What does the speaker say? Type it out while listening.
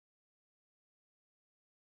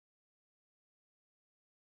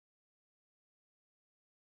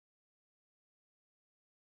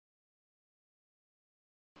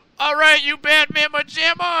All right, you bad mama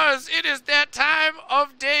jammas, it is that time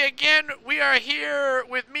of day again. We are here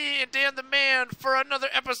with me and Dan the Man for another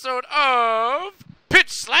episode of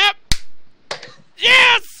Pitch Slap.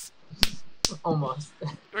 Yes! Almost.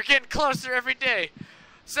 We're getting closer every day.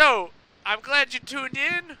 So, I'm glad you tuned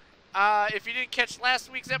in. If you didn't catch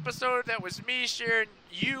last week's episode, that was me sharing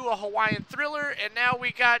you a Hawaiian thriller, and now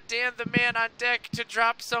we got Dan the Man on deck to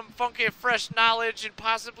drop some funky fresh knowledge and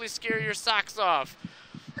possibly scare your socks off.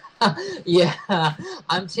 Yeah,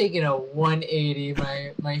 I'm taking a 180,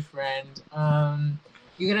 my friend.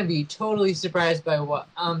 You're gonna be totally surprised by what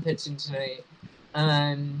I'm pitching tonight.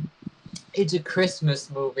 It's a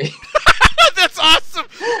Christmas movie. That's awesome.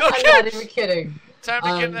 I'm Okay. not even kidding. Time to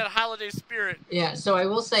get in that holiday spirit. Yeah, so I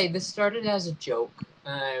will say this started as a joke.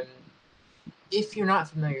 If you're not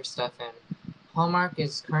familiar, Stefan, Hallmark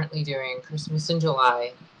is currently doing Christmas in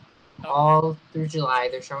July. All through July,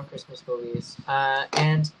 they're showing Christmas movies.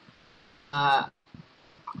 I'm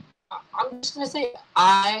just gonna say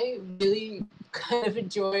I really kind of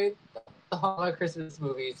enjoy the Hallmark Christmas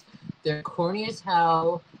movies. They're corny as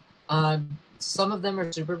hell. Some of them are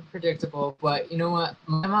super predictable, but you know what?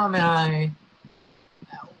 My mom and I,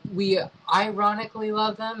 we ironically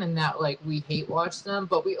love them, and that like we hate watch them,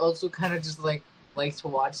 but we also kind of just like to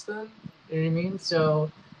watch them. You know what I mean? So,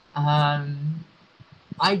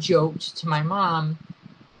 I joked to my mom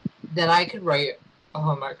that I could write a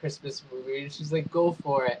Hallmark Christmas movie. She's like, go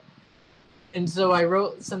for it. And so I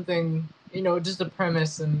wrote something, just a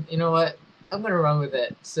premise, and you know what? I'm gonna run with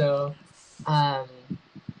it. So,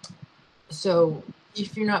 so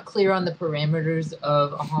if you're not clear on the parameters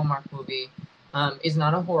of a Hallmark movie, it's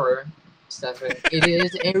not a horror stuff. It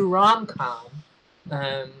is a rom-com,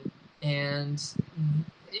 and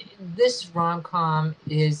this rom-com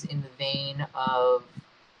is in the vein of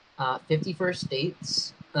 51st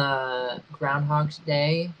Dates, Groundhog's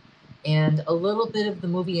Day, and a little bit of the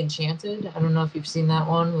movie Enchanted. I don't know if you've seen that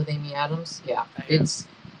one with Amy Adams. Yeah, it's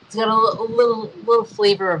got a little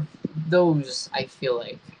flavor of those, I feel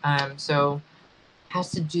like. So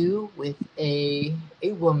has to do with a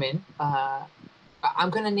woman. I'm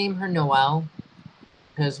gonna name her Noelle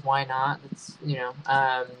because why not? It's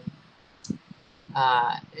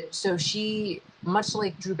so she, much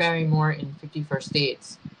like Drew Barrymore in 51st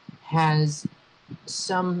Dates, has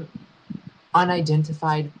some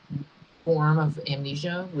unidentified form of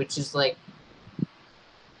amnesia, which is like,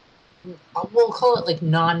 we'll call it like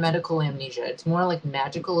non-medical amnesia. It's more like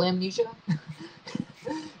magical amnesia.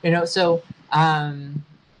 So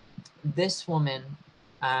this woman,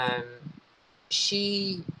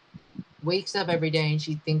 she wakes up every day and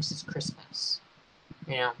she thinks it's Christmas,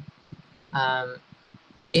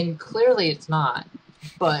 and clearly it's not,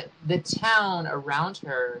 but the town around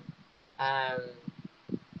her,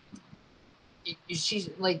 she's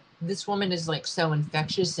like, this woman is like so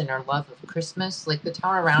infectious in her love of Christmas. Like the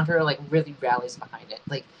town around her like really rallies behind it.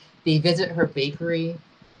 Like they visit her bakery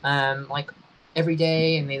like every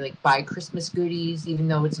day, and they like buy Christmas goodies even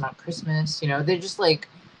though it's not Christmas. They're just like,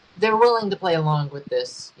 they're willing to play along with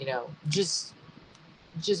this, just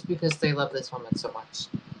because they love this woman so much.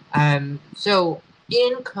 So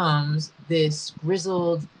in comes this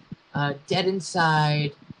grizzled, dead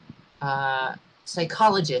inside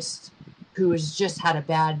psychologist who has just had a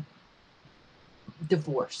bad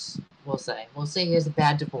divorce, we'll say he has a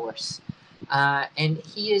bad divorce, and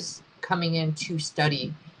he is coming in to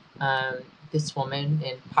study this woman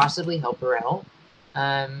and possibly help her out.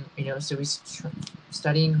 So he's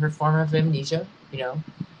studying her form of amnesia,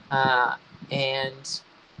 and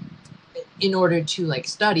in order to like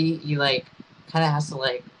study, he like kind of has to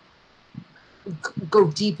like go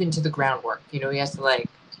deep into the groundwork. He has to like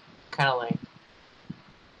kind of like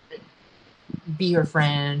be her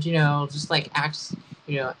friend, just like act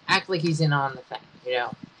like he's in on the thing,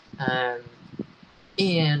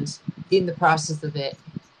 and in the process of it,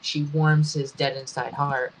 she warms his dead inside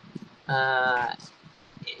heart, and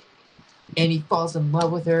he falls in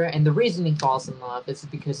love with her. And the reason he falls in love is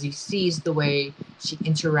because he sees the way she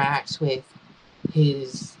interacts with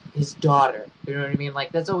his daughter. You know what I mean?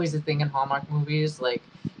 Like that's always the thing in Hallmark movies. Like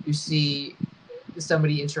you see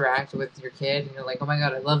somebody interact with your kid, and you're like, oh my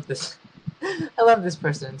god, I love this. I love this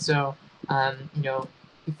person. So,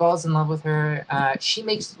 he falls in love with her. She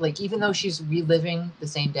makes, like, even though she's reliving the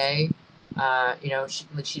same day,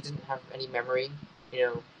 she didn't have any memory,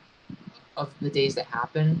 of the days that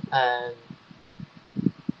happened.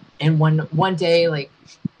 And one day, like,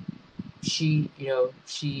 she I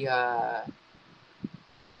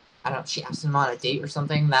don't know, she asked him on a date or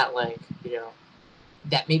something that, like,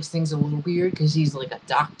 that makes things a little weird because he's, like, a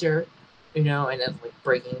doctor, and then, like,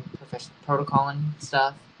 breaking professional protocol and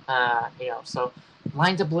stuff. So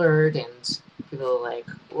lines are blurred and people are like,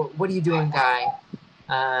 "What are you doing, guy?"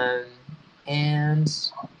 And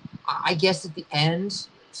I guess at the end,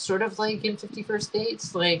 sort of like in 50 First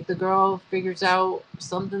Dates, like the girl figures out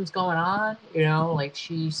something's going on, like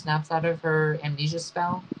she snaps out of her amnesia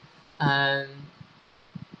spell. Um,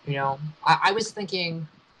 I was thinking,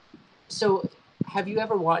 so have you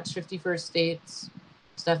ever watched 50 First Dates,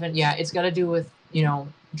 Stefan? Yeah, it's got to do with,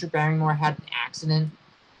 Drew Barrymore had an accident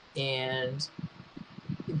and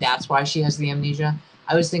that's why she has the amnesia.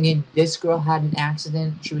 I was thinking this girl had an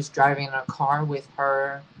accident. She was driving in a car with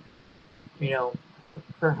her,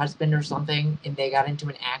 her husband or something, and they got into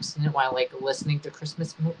an accident while like listening to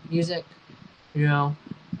Christmas music.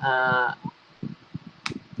 I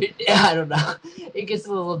don't know. It gets a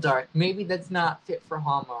little dark. Maybe that's not fit for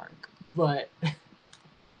Hallmark, but I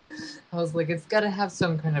was like, it's got to have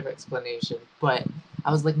some kind of explanation. But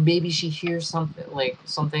I was like, maybe she hears something,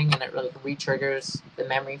 and it really re-triggers the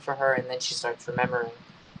memory for her, and then she starts remembering.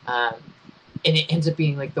 And it ends up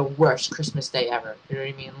being like the worst Christmas day ever. You know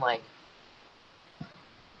what I mean? Like,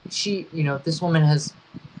 she, this woman has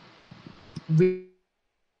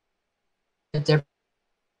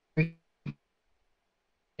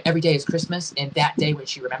every day is Christmas, and that day when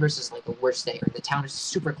she remembers is like the worst day. Or the town is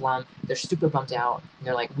super glum. They're super bummed out, and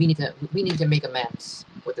they're like, we need to make amends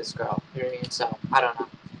with this girl. You know what I mean? So I don't know.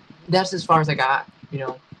 That's as far as I got.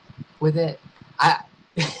 With it.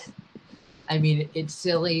 I mean, it's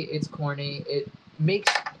silly. It's corny. It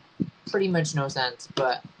makes pretty much no sense.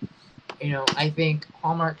 But I think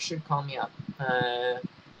Hallmark should call me up.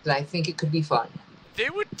 Because I think it could be fun. They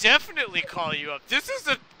would definitely call you up. This is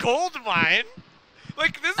a gold mine.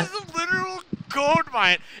 Like, this is a literal gold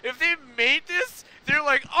mine. If they made this, they're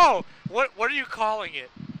like, oh, what are you calling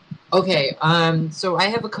it? Okay, so I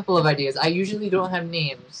have a couple of ideas. I usually don't have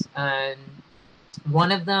names.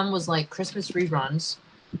 One of them was like Christmas reruns,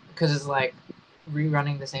 because it's like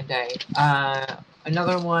rerunning the same day.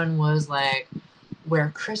 Another one was like where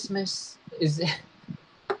Christmas is,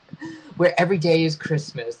 where every day is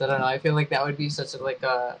Christmas. I don't know. I feel like that would be such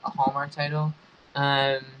a Hallmark title.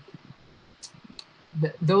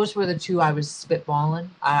 Those were the two I was spitballing.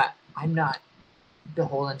 I'm not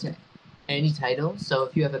beholden to any title, so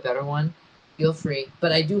if you have a better one, feel free.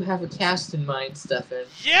 But I do have a cast in mind, Stefan.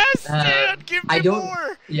 Yes, Dan! Give me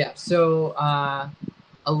more! Yeah, so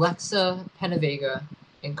Alexa Penavega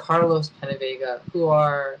and Carlos Penavega, who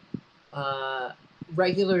are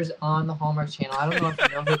regulars on the Hallmark Channel. I don't know if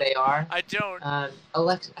you know who they are. I don't.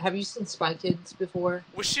 Alexa, have you seen Spy Kids before?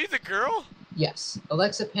 Was she the girl? Yes.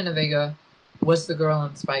 Alexa Penavega was the girl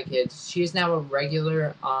on Spy Kids. She is now a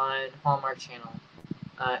regular on Hallmark Channel.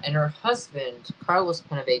 And her husband, Carlos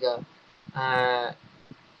Penavega,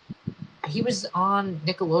 he was on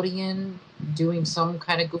Nickelodeon doing some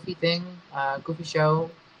kind of goofy thing, goofy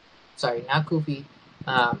show. Sorry, not goofy.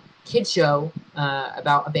 Kid show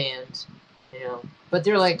about a band, But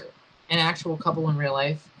they're like an actual couple in real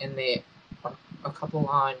life, and they are a couple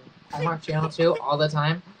on Hallmark Channel too, all the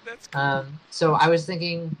time. That's cool. So I was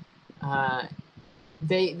thinking,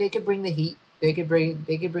 they could bring the heat. They could bring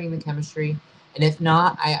the chemistry. And if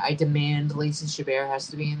not, I demand Lacey Chabert has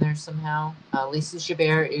to be in there somehow. Lacey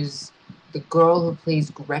Chabert is the girl who plays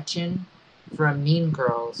Gretchen from Mean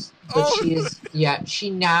Girls. But she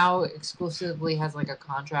now exclusively has like a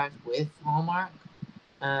contract with Hallmark,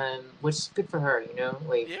 which is good for her,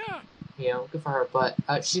 good for her. But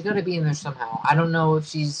she's got to be in there somehow. I don't know if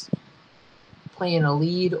she's playing a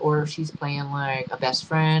lead or if she's playing like a best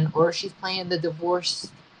friend or if she's playing the divorced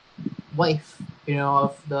wife,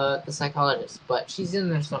 of the psychologist, but she's in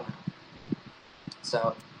there somehow.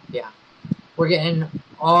 So yeah, we're getting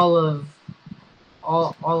all of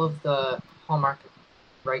the Hallmark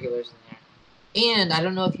regulars in there. And I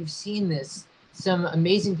don't know if you've seen this, some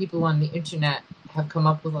amazing people on the internet have come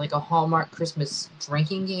up with like a Hallmark Christmas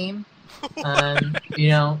drinking game.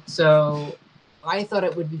 So I thought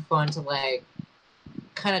it would be fun to like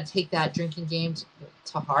kind of take that drinking game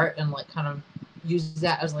to heart and like kind of use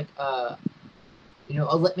that as like a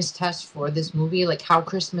litmus test for this movie. Like, how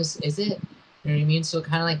Christmas is it? You know what I mean? So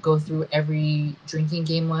kind of like go through every drinking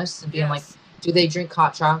game list and being like, do they drink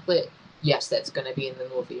hot chocolate? Yes, that's going to be in the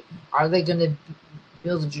movie. Are they going to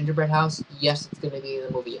build a gingerbread house? Yes, it's going to be in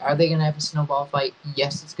the movie. Are they going to have a snowball fight?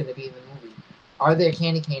 Yes, it's going to be in the movie. Are there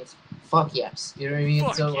candy canes? Fuck yes. You know what I mean?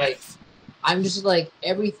 Fuck yes. I'm just like,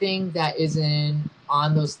 everything that is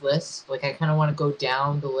on those lists, like I kind of want to go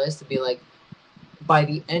down the list and be like, by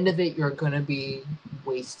the end of it, you're gonna be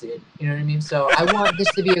wasted. You know what I mean? So I want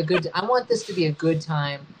this to be a good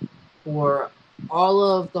time for all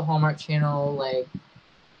of the Hallmark Channel like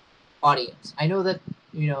audience. I know that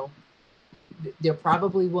you know, they're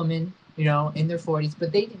probably women, you know, in their 40s,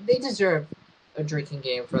 but they deserve a drinking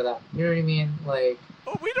game for that. You know what I mean? Like,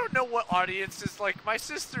 Oh, we don't know what audience is like. My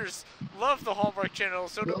sisters love the Hallmark Channel,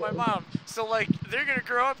 so do my mom. So, like, they're gonna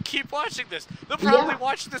grow up, keep watching this. They'll probably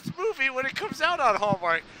watch this movie when it comes out on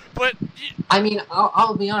Hallmark. But I mean,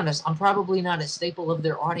 I'll be honest. I'm probably not a staple of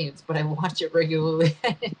their audience, but I watch it regularly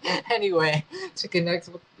anyway to connect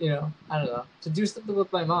with, you know, I don't know, to do something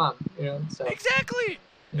with my mom, you know. So exactly,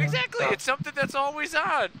 exactly. So. It's something that's always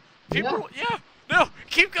on. People, no,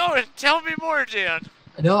 keep going. Tell me more, Dan.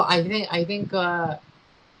 No, I think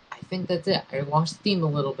that's it. I lost steam a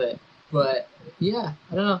little bit, but yeah,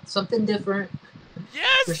 I don't know, something different.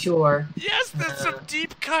 Yes, for sure. Yes, there's some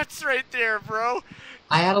deep cuts right there, bro.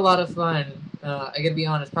 I had a lot of fun. I gotta be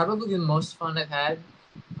honest, probably the most fun I've had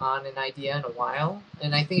on an idea in a while,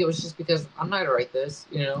 and I think it was just because I'm not gonna write this,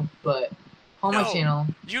 you know, but Hallmark Channel.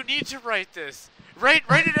 You need to write this. Write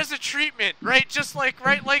it as a treatment, right? Just like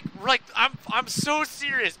I'm so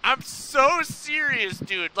serious. I'm so serious,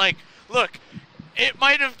 dude. Like, look, it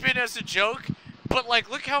might have been as a joke, but like,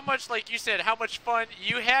 look how much, like you said, how much fun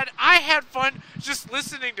you had. I had fun just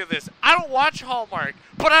listening to this. I don't watch Hallmark,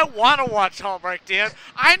 but I want to watch Hallmark, Dan.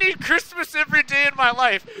 I need Christmas every day in my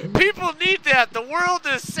life. People need that. The world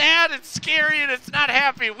is sad and scary and it's not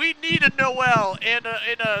happy. We need a Noel and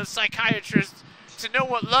a psychiatrist to know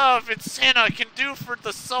what love and Santa can do for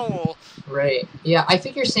the soul. Right. Yeah, I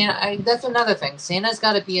figure Santa, that's another thing. Santa's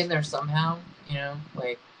got to be in there somehow, you know?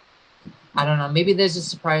 Like, I don't know. Maybe there's a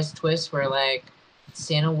surprise twist where, like,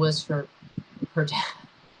 Santa was for her dad.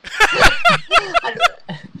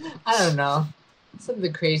 I don't know.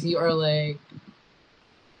 Something crazy. Or, like,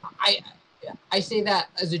 I say that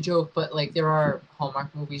as a joke, but, like, there are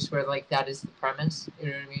Hallmark movies where, like, that is the premise.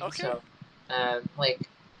 You know what I mean? Okay. So, like,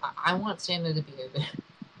 I want Santa to be in there.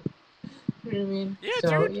 You know what I mean? Yeah,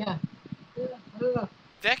 so, dude. Yeah, I don't know.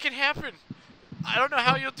 That can happen. I don't know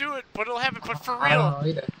how you'll do it, but it'll happen. But for real, I don't know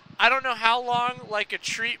either. I don't know how long, like, a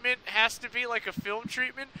treatment has to be, like a film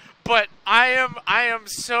treatment, but I am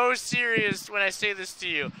so serious when I say this to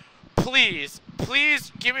you. Please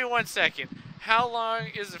give me 1 second. How long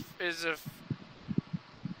is a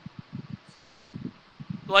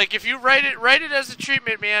like, if you write it as a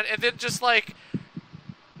treatment, man, and then just like,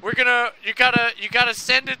 you gotta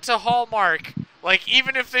send it to Hallmark. Like,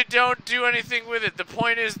 even if they don't do anything with it, the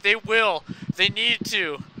point is they will. They need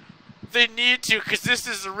to. They need to, because this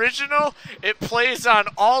is original. It plays on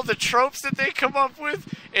all the tropes that they come up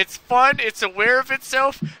with. It's fun. It's aware of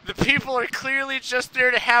itself. The people are clearly just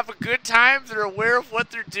there to have a good time. They're aware of what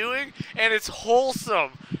they're doing, and it's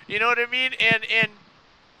wholesome. You know what I mean? And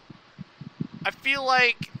I feel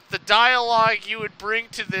like the dialogue you would bring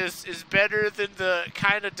to this is better than the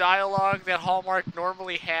kind of dialogue that Hallmark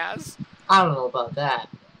normally has. I don't know about that.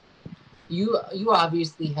 You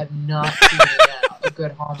obviously have not seen a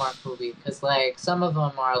good Hallmark movie, because like some of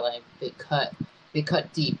them are like they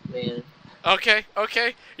cut deep, man. Okay,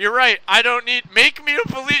 you're right. I don't need make me a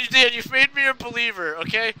believer, Dan. You've made me a believer.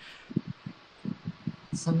 Okay.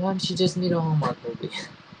 Sometimes you just need a Hallmark movie.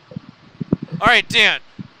 All right, Dan.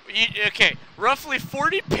 Okay, roughly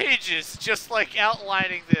 40 pages, just like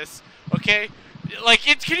outlining this. Okay. Like,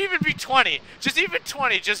 it could even be 20. Just even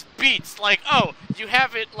 20, just beats. Like, oh, you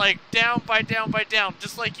have it, like, down by down by down,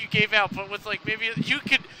 just like you gave out, but with, like, maybe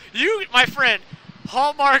my friend,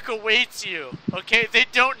 Hallmark awaits you, okay? They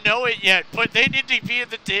don't know it yet, but they need to be in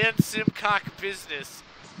the Dan Simcock business.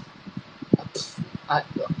 I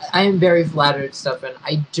am very flattered, Stefan.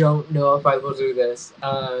 I don't know if I will do this.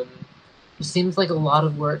 It seems like a lot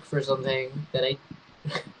of work for something that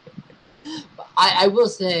I will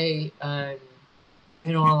say,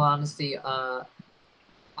 in all honesty,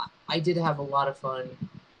 I did have a lot of fun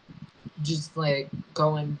just, like,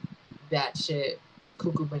 going batshit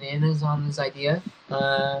cuckoo bananas on this idea,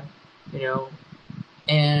 you know,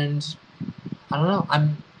 and I don't know,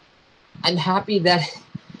 I'm happy that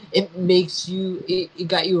it makes you, it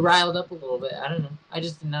got you riled up a little bit. I don't know, I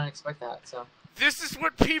just did not expect that, so. This is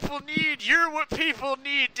what people need. You're what people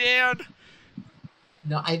need, Dan.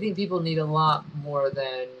 No, I think people need a lot more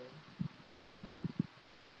than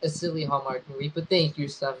a silly Hallmark movie, but thank you,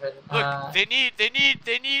 Stefan. Look, they need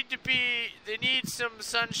some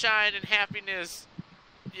sunshine and happiness,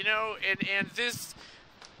 you know, and this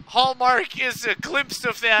Hallmark is a glimpse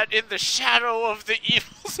of that in the shadow of the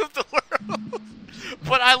evils of the world.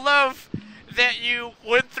 But I love that you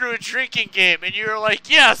went through a drinking game and you're like,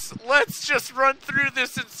 yes, let's just run through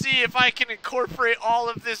this and see if I can incorporate all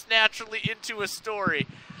of this naturally into a story.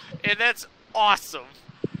 And that's awesome.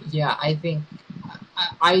 Yeah, I think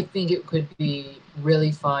I think it could be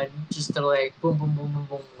really fun just to like boom, boom, boom, boom,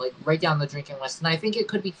 boom, like write down the drinking list. And I think it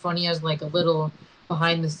could be funny as like a little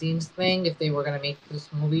behind the scenes thing if they were gonna make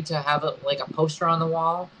this movie to have it like a poster on the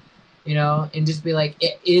wall, and just be like,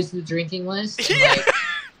 it is the drinking list. And,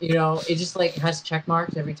 Yeah. like, it just like has check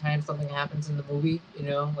marks every time something happens in the movie.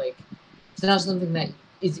 Like it's not something that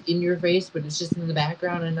is in your face, but it's just in the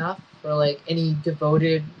background enough for like any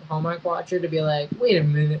devoted Hallmark watcher to be like, wait a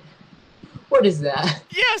minute. What is that?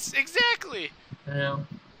 Yes, exactly.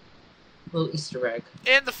 Little Easter egg.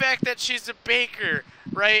 And the fact that she's a baker,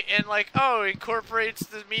 right? And like, incorporates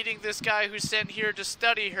the meeting this guy who's sent here to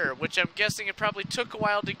study her, which I'm guessing it probably took a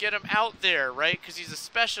while to get him out there, right? Because he's a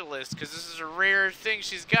specialist, because this is a rare thing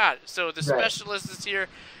she's got. So the specialist is here,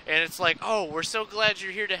 and it's like, oh, we're so glad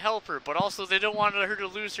you're here to help her, but also they don't want her to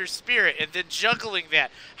lose her spirit. And then juggling that,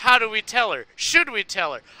 how do we tell her? Should we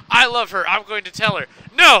tell her? I love her, I'm going to tell her.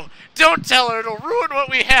 No, don't tell her, it'll ruin what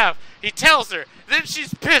we have. He tells her, then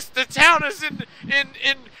she's pissed. The town is in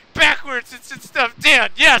backwards. It's in stuff. Dan,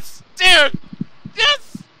 yes, Dan,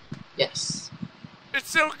 yes. Yes. It's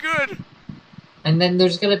so good. And then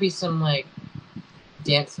there's gonna be some like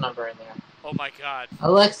dance number in there. Oh my God.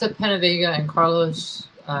 Alexa Penavega and Carlos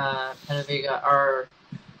Penavega are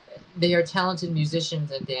talented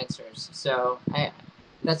musicians and dancers. So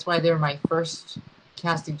that's why they're my first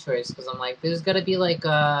casting choice, because I'm like, there's gotta be like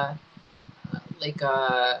a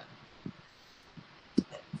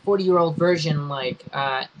 40-year-old version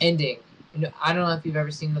ending. I don't know if you've ever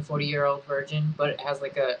seen the 40-year-old version, but it has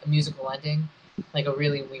like a musical ending, like a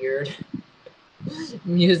really weird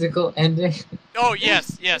musical ending. Oh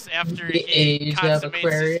yes, after the age of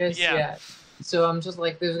Aquarius. Yeah. So I'm just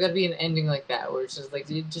like, there's gotta be an ending like that, where it's just like,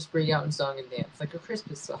 you just break out in song and dance, like a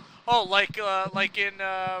Christmas song. Oh, like in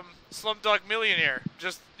Slumdog Millionaire,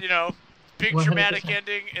 just big 100%. dramatic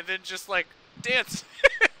ending, and then just like dance.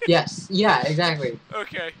 Yes. Yeah. Exactly.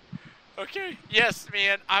 Okay. Yes,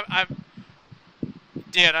 man.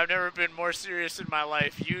 Dan, I've never been more serious in my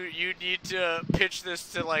life. You need to pitch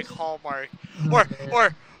this to like Hallmark, or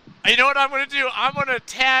you know what I'm gonna do? I'm gonna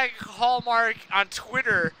tag Hallmark on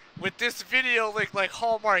Twitter with this video link, like,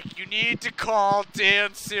 Hallmark, you need to call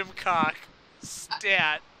Dan Simcock.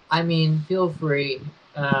 Stat. I mean, feel free.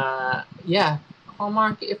 Yeah,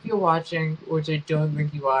 Hallmark, if you're watching, which I don't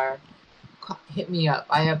think you are, hit me up.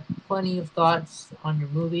 I have plenty of thoughts on your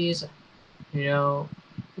movies.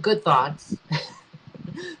 Good thoughts.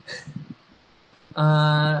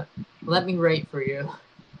 Let me rate for you.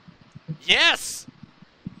 Yes!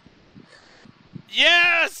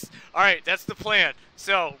 Yes! Alright, that's the plan.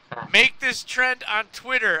 So, make this trend on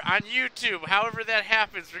Twitter, on YouTube, however that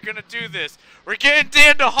happens. We're gonna do this. We're getting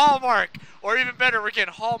Dan to Hallmark! Or even better, we're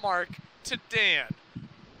getting Hallmark to Dan.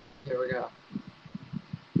 There we go.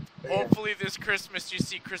 Hopefully this Christmas you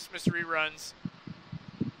see Christmas reruns.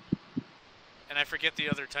 And I forget the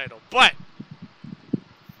other title. But,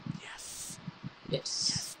 yes.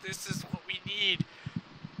 Yes. This is what we need.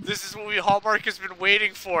 This is what Hallmark has been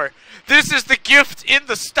waiting for. This is the gift in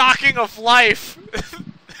the stocking of life.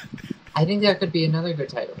 I think that could be another good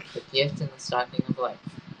title. The Gift in the Stocking of Life.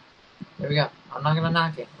 There we go. I'm not going to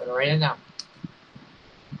knock it. I'm going to write it down.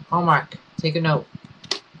 Hallmark, take a note.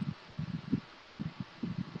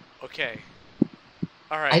 Okay.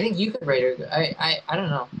 Alright. I think you could write it. I don't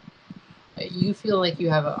know. You feel like you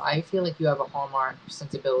have I feel like you have a Hallmark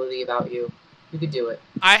sensibility about you. You could do it.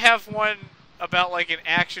 I have one about like an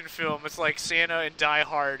action film. It's like Santa and Die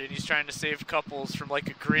Hard, and he's trying to save couples from like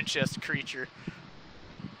a Grinch-esque creature.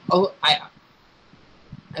 Oh, I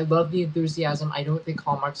love the enthusiasm. I don't think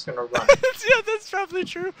Hallmark's gonna run. Yeah, that's probably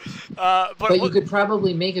true. But you could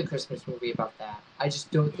probably make a Christmas movie about that. I just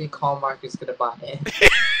don't think Hallmark is gonna buy it.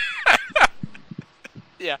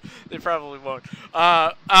 Yeah, they probably won't.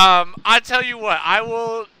 I tell you what, I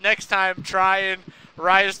will next time try and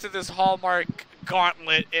rise to this Hallmark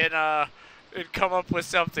gauntlet and come up with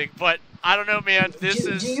something. But I don't know, man.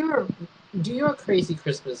 Do your crazy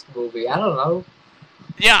Christmas movie. I don't know.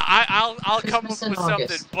 Yeah, I'll come up with in something.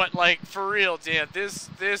 August. But like for real, Dan, this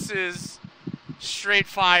is straight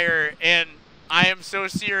fire, and I am so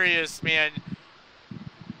serious, man.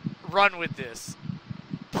 Run with this.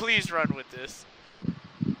 Please run with this.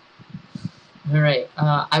 Alright,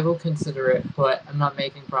 I will consider it, but I'm not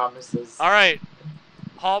making promises. Alright.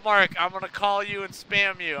 Hallmark, I'm going to call you and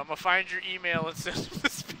spam you. I'm going to find your email and send you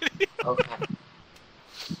this video. Okay.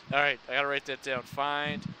 Alright, I got to write that down.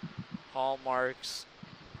 Find Hallmark's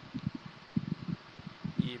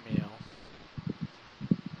email.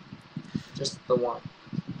 Just the one.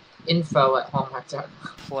 info@hallmark.com.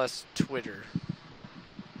 Plus Twitter.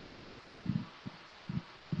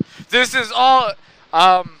 This is all...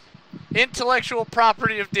 Intellectual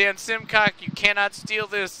property of Dan Simcock. You cannot steal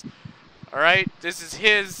this. All right, this is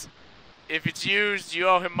his. If it's used, you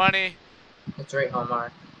owe him money. That's right,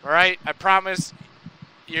 Hallmark. All right, I promise.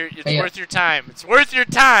 It's worth your time. It's worth your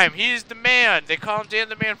time. He's the man. They call him Dan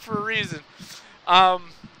the Man for a reason.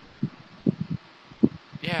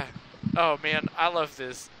 Yeah. Oh man, I love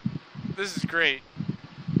this. This is great.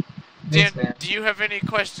 Dan, Thanks, do you have any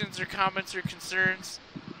questions or comments or concerns?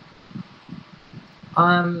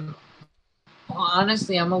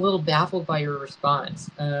 Honestly, I'm a little baffled by your response.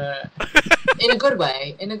 In a good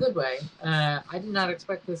way. In a good way. I did not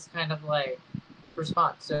expect this kind of like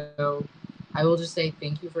response. So I will just say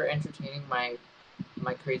thank you for entertaining my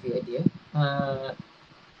crazy idea. I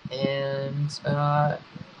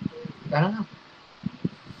don't know.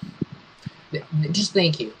 Just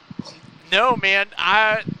thank you. No, man.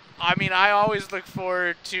 I mean, I always look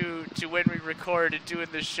forward to when we record and doing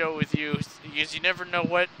this show with you, because you never know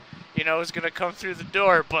what, is going to come through the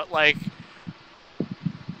door. But, like,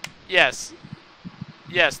 yes,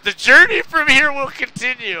 the journey from here will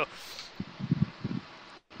continue.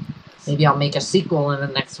 Maybe I'll make a sequel in the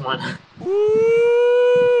next one.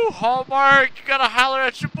 Woo! Hallmark, you got to holler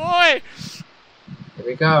at your boy. Here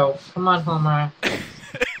we go. Come on, Hallmark.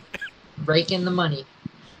 Rake in the money.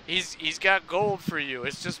 He's got gold for you.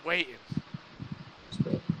 It's just waiting.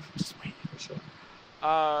 Just waiting for sure.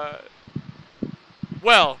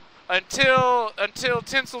 Well, until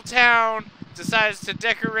Tinseltown decides to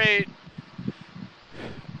decorate.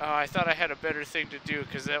 Oh, I thought I had a better thing to do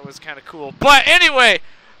because that was kind of cool. But anyway,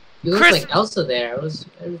 you look like Elsa there. It was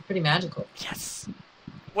pretty magical. Yes.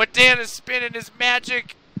 What Dan is spinning is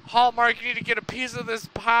magic. Hallmark, you need to get a piece of this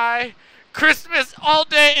pie. Christmas all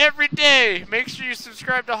day, every day. Make sure you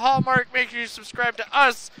subscribe to Hallmark. Make sure you subscribe to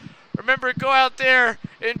us. Remember, go out there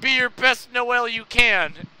and be your best Noel you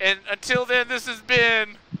can. And until then, this has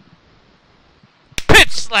been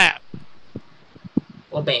Pitch Slap.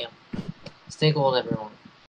 Well, bam. Stay gold, everyone.